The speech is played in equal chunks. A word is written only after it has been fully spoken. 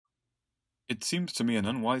It seems to me an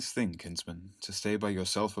unwise thing, kinsman, to stay by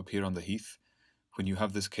yourself up here on the heath, when you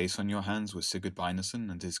have this case on your hands with Sigurd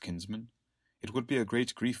Beineson and his kinsmen. It would be a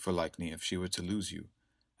great grief for Leikny if she were to lose you,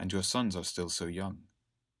 and your sons are still so young.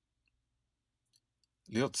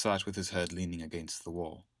 Ljot sat with his head leaning against the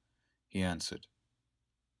wall. He answered,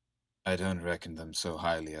 I don't reckon them so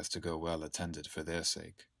highly as to go well attended for their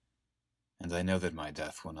sake, and I know that my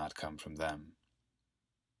death will not come from them.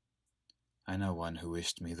 I know one who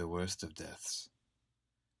wished me the worst of deaths,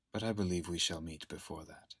 but I believe we shall meet before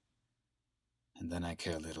that, and then I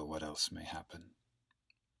care little what else may happen.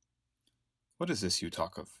 What is this you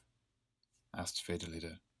talk of? Asked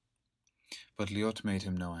Veterlide. But Ljot made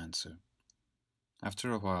him no answer.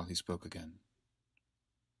 After a while he spoke again.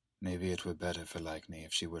 Maybe it were better for Leikny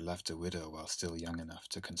if she were left a widow while still young enough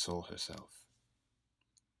to console herself.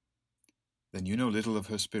 Then you know little of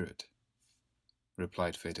her spirit,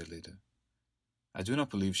 replied Veterlide. I do not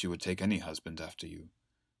believe she would take any husband after you,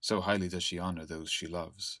 so highly does she honor those she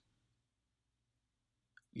loves.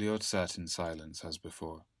 Ljot sat in silence as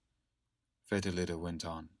before. Veterlide went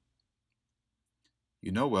on.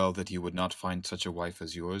 You know well that you would not find such a wife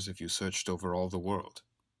as yours if you searched over all the world.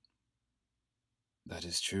 That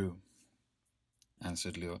is true,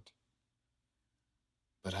 answered Ljot.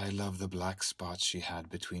 But I love the black spots she had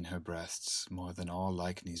between her breasts more than all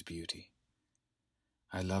Leikny's beauty.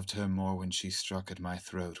 I loved her more when she struck at my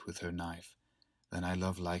throat with her knife than I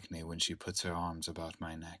love Leikny when she puts her arms about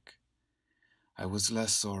my neck. I was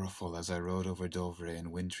less sorrowful as I rode over Dovre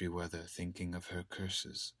in wintry weather thinking of her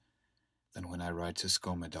curses than when I ride to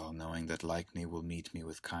Skomedal knowing that Leikny will meet me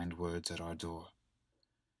with kind words at our door.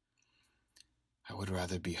 I would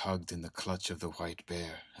rather be hugged in the clutch of the white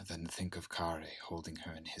bear than think of Kare holding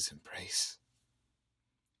her in his embrace.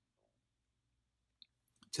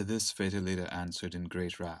 To this Veterlide answered in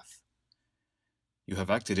great wrath. You have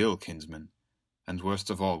acted ill, kinsman, and worst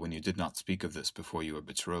of all when you did not speak of this before you were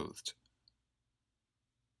betrothed.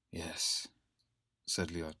 Yes, said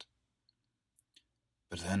Ljot.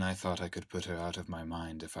 But then I thought I could put her out of my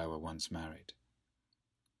mind if I were once married.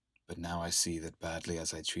 But now I see that badly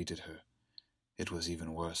as I treated her, it was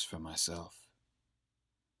even worse for myself.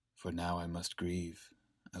 For now I must grieve,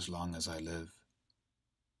 as long as I live,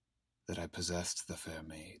 that I possessed the fair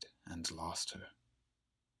maid and lost her.